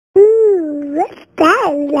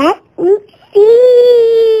Let me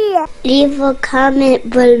see. Leave a comment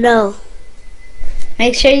below.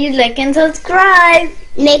 Make sure you like and subscribe.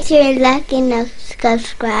 Make sure you like and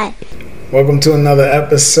subscribe. Welcome to another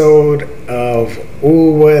episode of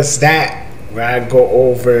Ooh, What's That? Where I go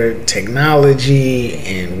over technology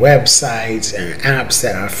and websites and apps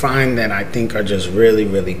that I find that I think are just really,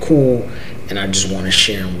 really cool, and I just want to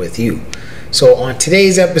share them with you. So on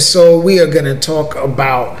today's episode, we are going to talk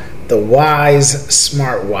about the WYZE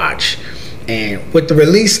smartwatch. And with the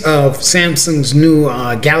release of Samsung's new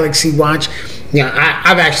Galaxy Watch,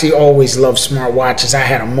 I've actually always loved smartwatches. I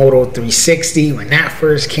had a Moto 360 when that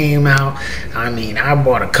first came out. I mean, I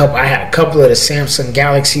had a couple of the Samsung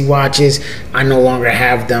Galaxy watches. I no longer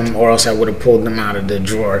have them, or else I would have pulled them out of the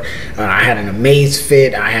drawer. I had an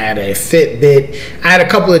Amazfit. I had a Fitbit. I had a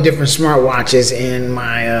couple of different smartwatches in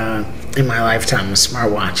my lifetime of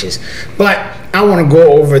smartwatches. But I want to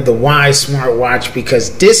go over the WYZE smartwatch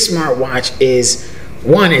because this smartwatch is,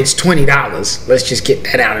 one, it's $20. Let's just get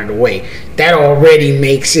that out of the way. That already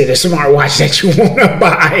makes it a smartwatch that you want to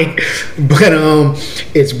buy. But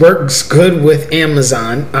it works good with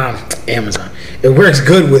Amazon. It works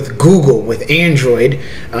good with Google, with Android.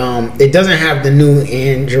 It doesn't have the new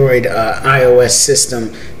Android iOS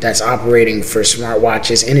system that's operating for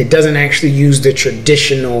smartwatches, and it doesn't actually use the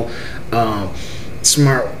traditional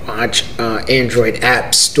smartwatch Android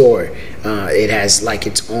app store. It has like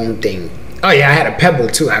its own thing. Oh yeah, I had a Pebble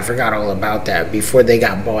too. I forgot all about that before they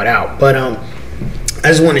got bought out. But I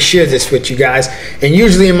just want to share this with you guys. And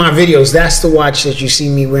usually in my videos, that's the watch that you see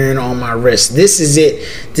me wearing on my wrist. This is it.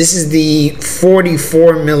 This is the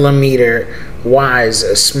 44mm WYZE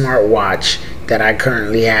smartwatch that I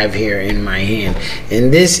currently have here in my hand.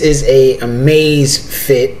 And this is a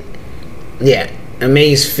Amazfit. Yeah,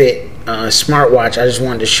 Amazfit smartwatch. I just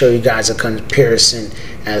wanted to show you guys a comparison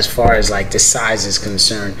as far as like the size is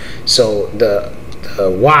concerned. So the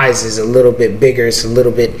WYZE is a little bit bigger. It's a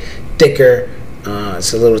little bit thicker.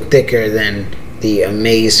 It's a little thicker than the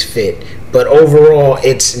Amazfit, but overall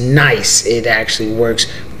it's nice. It actually works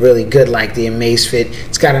really good like the Amazfit.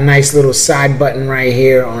 It's got a nice little side button right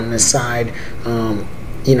here on the side.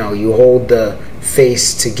 You know, you hold the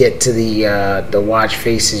face to get to the watch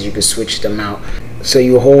faces. You can switch them out. So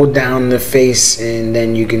you hold down the face and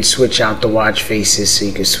then you can switch out the watch faces, so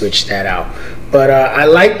you can switch that out. But I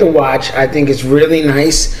like the watch. I think it's really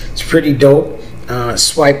nice. It's pretty dope.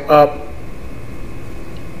 Swipe up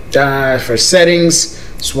for settings,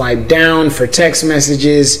 swipe down for text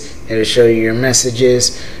messages. It'll show you your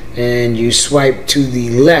messages, and you swipe to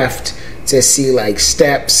the left to see like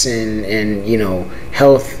steps and you know,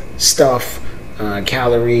 health stuff,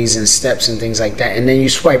 calories and steps and things like that. And then you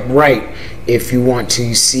swipe right if you want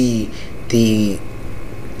to see the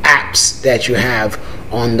apps that you have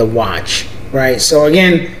on the watch, right? So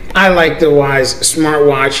again, I like the WYZE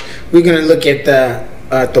smartwatch. We're gonna look at the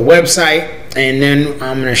website, and then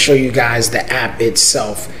I'm gonna show you guys the app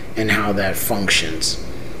itself and how that functions.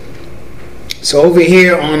 So over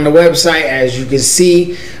here on the website, as you can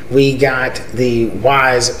see, we got the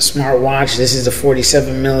WYZE smartwatch. This is the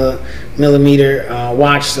 47mm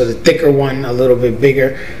watch, so the thicker one, a little bit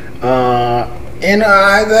bigger. And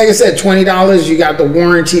like I said, $20. You got the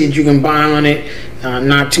warranty that you can buy on it.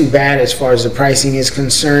 Not too bad as far as the pricing is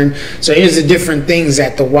concerned. So here's the different things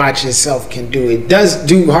that the watch itself can do. It does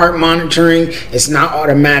do heart monitoring. It's not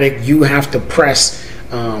automatic. You have to press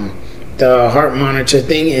the heart monitor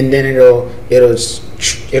thing, and then it'll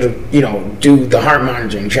you know, do the heart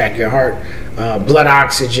monitoring, track your heart blood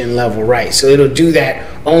oxygen level, right? So it'll do that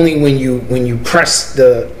only when you press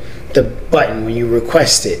the button, when you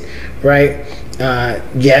request it, right?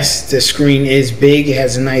 Yes, the screen is big. It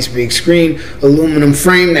has a nice big screen, aluminum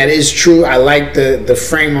frame. That is true. I like the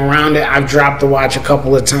frame around it. I've dropped the watch a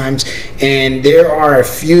couple of times, and there are a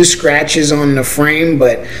few scratches on the frame,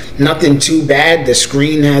 but nothing too bad. The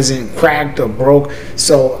screen hasn't cracked or broke,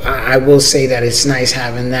 so I will say that it's nice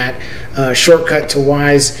having that. Shortcut to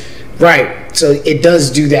WYZE, right? So it does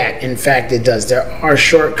do that. In fact, it does. There are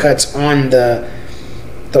shortcuts on the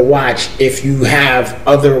watch if you have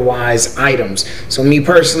other WYZE items. So me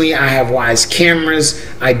personally, I have WYZE cameras.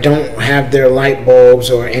 I don't have their light bulbs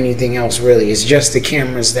or anything else really. It's just the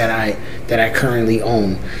cameras that I currently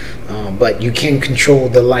own. But you can control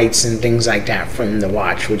the lights and things like that from the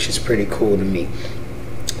watch, which is pretty cool to me.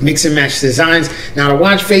 Mix and match designs. Now the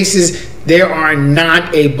watch faces, there are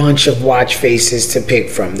not a bunch of watch faces to pick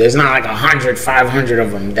from. There's not like 100, 500 of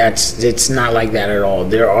them. It's not like that at all.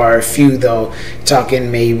 There are a few though, talking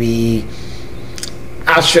maybe,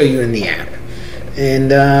 I'll show you in the app.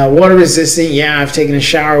 And water resistant, yeah, I've taken a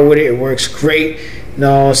shower with it. It works great.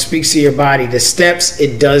 No, speaks to your body. The steps,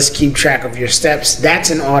 it does keep track of your steps. That's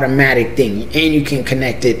an automatic thing, and you can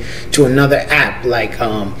connect it to another app like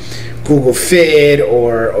Google Fit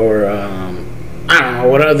or I don't know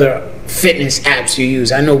what other fitness apps you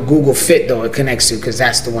use. I know Google Fit though it connects to, because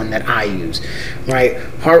that's the one that I use, right?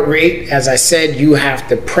 Heart rate, as I said, you have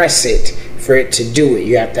to press it for it to do it.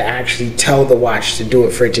 You have to actually tell the watch to do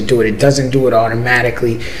it for it to do it. It doesn't do it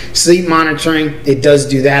automatically. Sleep monitoring, it does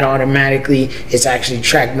do that automatically. It's actually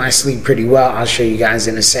tracked my sleep pretty well. I'll show you guys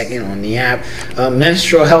in a second on the app.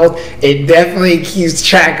 Menstrual health, it definitely keeps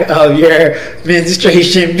track of your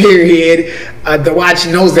menstruation period. The watch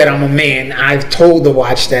knows that I'm a man. I've told the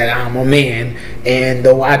watch that I'm a man, and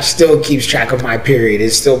the watch still keeps track of my period.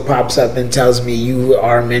 It still pops up and tells me you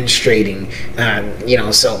are menstruating. You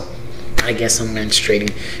know, so I guess I'm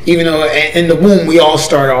menstruating. Even though in the womb we all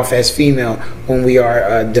start off as female when we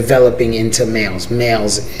are developing into males.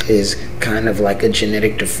 Males is kind of like a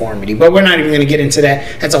genetic deformity, but we're not even going to get into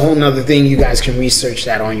that. That's a whole nother thing. You guys can research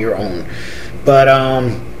that on your own. But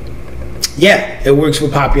yeah, it works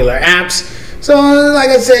with popular apps. So like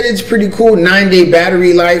I said, it's pretty cool. 9-day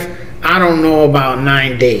battery life. I don't know about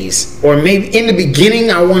 9 days, or maybe in the beginning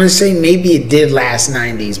I want to say maybe it did last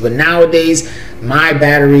 9 days, but nowadays my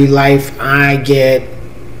battery life I get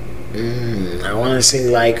I want to say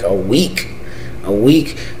like a week.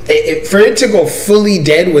 For it to go fully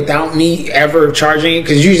dead without me ever charging it,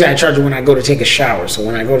 because usually I charge it when I go to take a shower. So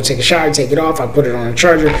when I go to take a shower, I take it off, I put it on a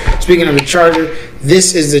charger. Speaking of the charger,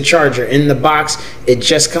 this is the charger in the box. It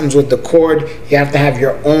just comes with the cord. You have to have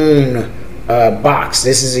your own box.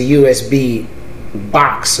 This is a USB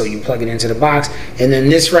box, so you plug it into the box, and then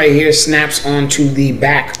this right here snaps onto the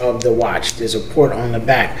back of the watch. There's a port on the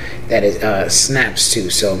back that it snaps to,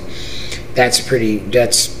 so that's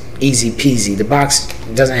easy peasy. The box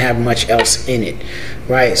doesn't have much else in it,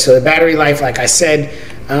 right? So the battery life, like I said,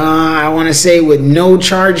 I want to say with no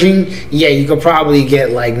charging, yeah, you could probably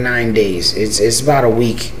get like 9 days. It's about a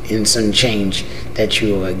week and some change that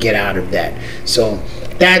you get out of that. So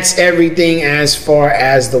that's everything as far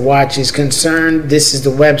as the watch is concerned. This is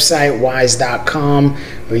the website, WYZE.com,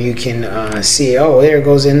 where you can see, oh, there it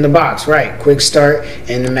goes in the box, right? Quick start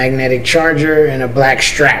and the magnetic charger and a black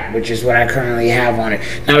strap, which is what I currently have on it.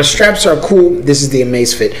 Now the straps are cool. This is the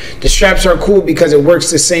Amazfit. The straps are cool because it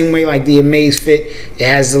works the same way like the Amazfit. It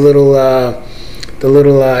has the little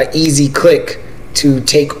easy click to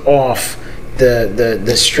take off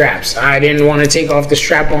the straps. I didn't want to take off the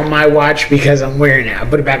strap on my watch because I'm wearing it. I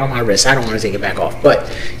put it back on my wrist. I don't want to take it back off.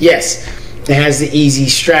 But yes, it has the easy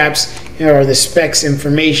straps. Here are the specs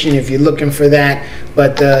information if you're looking for that.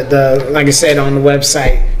 But the like I said on the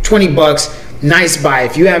website, 20 bucks. Nice buy.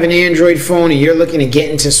 If you have an Android phone and you're looking to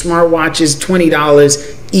get into smartwatches,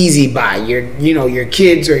 $20, easy buy. Your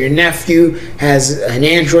kids or your nephew has an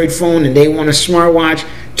Android phone and they want a smartwatch,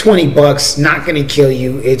 20 bucks, not going to kill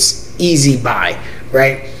you. It's easy buy,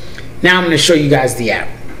 right? Now I'm going to show you guys the app.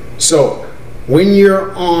 So when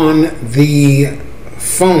you're on the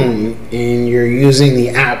phone and you're using the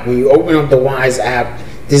app, when you open up the WYZE app,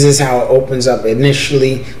 this is how it opens up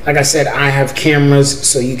initially. Like I said, I have cameras,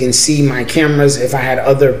 so you can see my cameras. If I had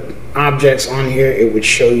other objects on here, it would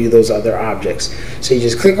show you those other objects. So you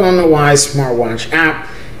just click on the WYZE smartwatch app,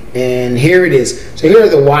 and here it is. So here are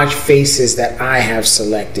the watch faces that I have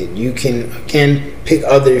selected. You can, again, pick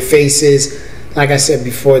other faces. Like I said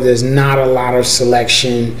before, there's not a lot of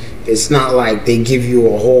selection. It's not like they give you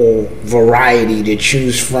a whole variety to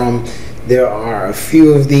choose from. There are a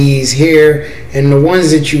few of these here, and the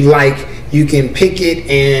ones that you like, you can pick it,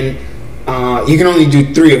 and you can only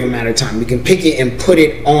do 3 of them at a time. You can pick it and put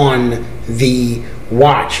it on the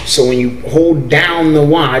watch. So when you hold down the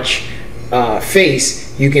watch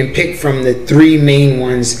face, you can pick from the 3 main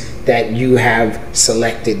ones that you have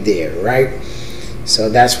selected there, right? So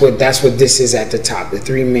that's what this is at the top, the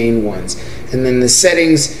 3 main ones. And then the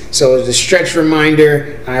settings, so the stretch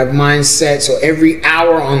reminder, I have mine set, so every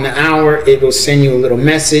hour on the hour it will send you a little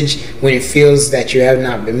message when it feels that you have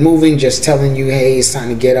not been moving, just telling you, hey, it's time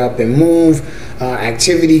to get up and move.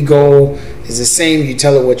 Activity goal is the same. You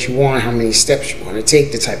tell it what you want, how many steps you want to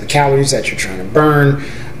take, the type of calories that you're trying to burn.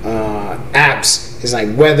 Apps is like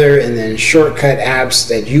weather, and then shortcut apps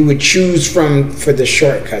that you would choose from for the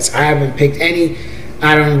shortcuts. I haven't picked any.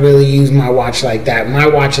 I don't really use my watch like that. My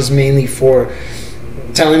watch is mainly for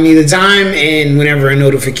telling me the time, and whenever a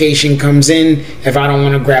notification comes in, if I don't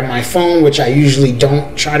want to grab my phone, which I usually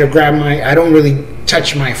don't try to grab I don't really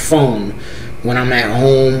touch my phone when I'm at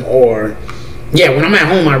home, or yeah, when I'm at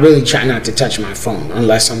home, I really try not to touch my phone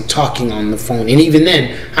unless I'm talking on the phone. And even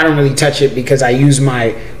then, I don't really touch it because I use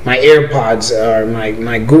my AirPods or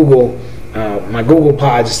my Google my Google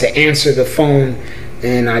Pod just to answer the phone,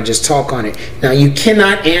 and I just talk on it. Now, you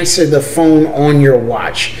cannot answer the phone on your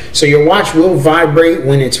watch. So your watch will vibrate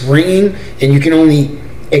when it's ringing, and you can only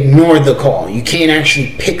ignore the call. You can't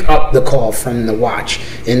actually pick up the call from the watch.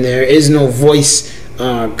 And there is no voice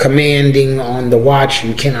commanding on the watch.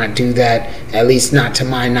 You cannot do that, at least not to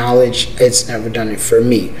my knowledge. It's never done it for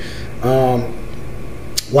me.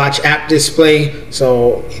 Watch app display.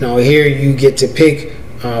 So, you know, here you get to pick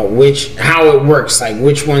how it works, like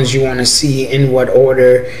which ones you want to see in what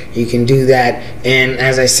order. You can do that. And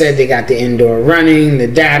as I said, they got the indoor running, the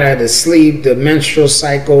data, the sleep, the menstrual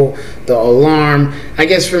cycle, the alarm. I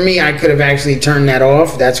guess for me, I could have actually turned that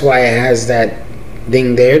off. That's why it has that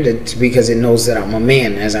thing there, because it knows that I'm a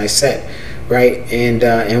man, as I said, right? And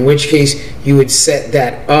in which case you would set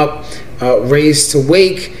that up. Raise to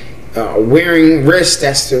wake, wearing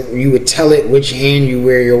wrist, you would tell it which hand you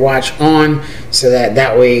wear your watch on, so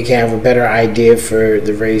that way it can have a better idea for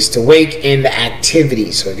the raise to wake and the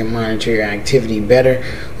activity, so it can monitor your activity better,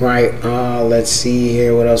 right? Let's see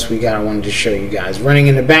here what else we got. I wanted to show you guys running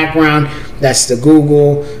in the background. That's the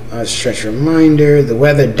Google stretch reminder, the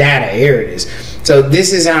weather data. Here it is. So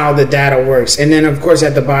this is how the data works. And then of course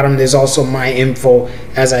at the bottom there's also my info.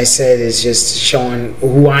 As I said, it's just showing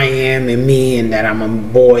who I am and me, and that I'm a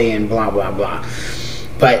boy and blah blah blah.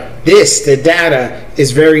 But the data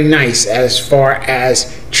is very nice as far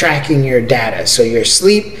as tracking your data. So your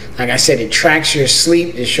sleep, like I said, it tracks your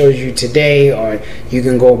sleep. It shows you today, or you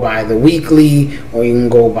can go by the weekly, or you can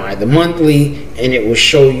go by the monthly, and it will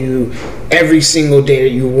show you every single day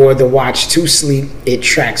that you wore the watch to sleep. It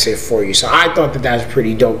tracks it for you. So I thought that was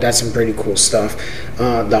pretty dope. That's some pretty cool stuff.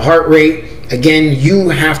 The heart rate, again, you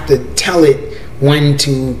have to tell it when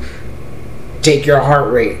to take your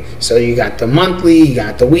heart rate. So you got the monthly, you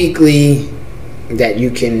got the weekly, that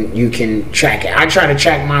you can track it. I try to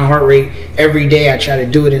track my heart rate every day. I try to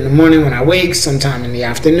do it in the morning when I wake, sometime in the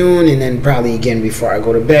afternoon, and then probably again before I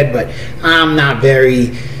go to bed. But I'm not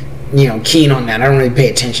very keen on that. I don't really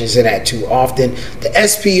pay attention to that too often. The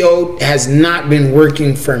SPO has not been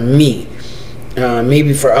working for me.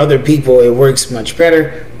 Maybe for other people it works much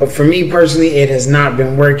better, but for me personally it has not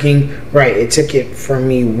been working. Right, it took it for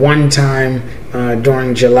me one time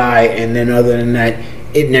during July, and then other than that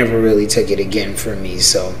it never really took it again for me.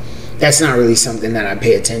 So that's not really something that I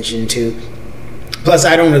pay attention to. Plus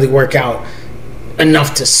I don't really work out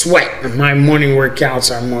enough to sweat. My morning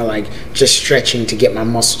workouts are more like just stretching to get my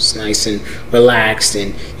muscles nice and relaxed,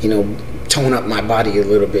 and tone up my body a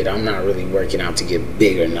little bit. I'm not really working out to get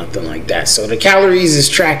big or nothing like that. So the calories is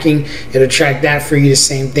tracking. It'll track that for you. The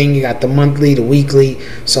same thing. You got the monthly, the weekly,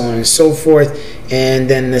 so on and so forth. And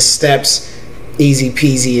then the steps, easy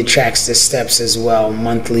peasy. It tracks the steps as well.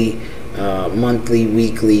 Monthly,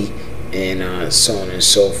 weekly, and so on and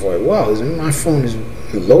so forth. Wow, my phone is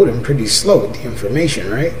loading pretty slow with the information,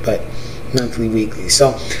 right? But monthly, weekly.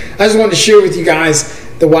 So I just wanted to share with you guys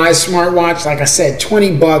the WYZE smartwatch. Like I said,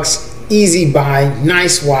 20 bucks. Easy buy,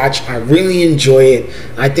 nice watch. I really enjoy it.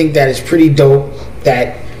 I think that is pretty dope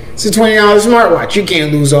that it's a $20 smartwatch. You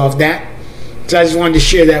can't lose off that. So I just wanted to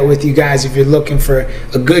share that with you guys. If you're looking for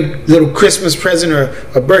a good little Christmas present or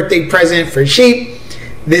a birthday present for cheap,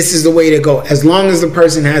 this is the way to go. As long as the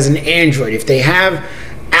person has an Android. If they have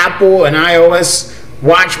Apple and iOS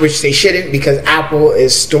watch, which they shouldn't, because Apple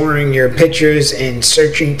is storing your pictures and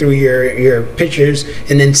searching through your pictures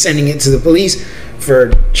and then sending it to the police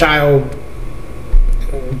for child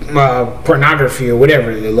pornography or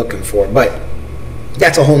whatever they're looking for. But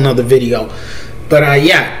that's a whole nother video. But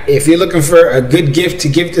yeah, if you're looking for a good gift to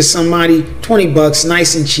give to somebody, 20 bucks,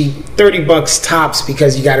 nice and cheap. 30 bucks tops,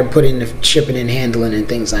 because you got to put in the shipping and handling and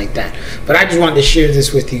things like that. But I just wanted to share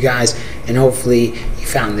this with you guys, and hopefully you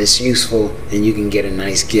found this useful and you can get a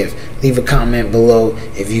nice gift. Leave a comment below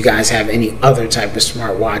if you guys have any other type of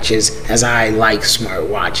smartwatches, as I like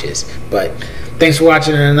smartwatches. But thanks for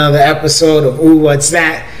watching another episode of Ooh, What's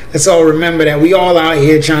That? Let's all remember that we all out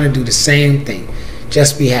here trying to do the same thing.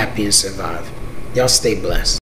 Just be happy and survive. Y'all stay blessed.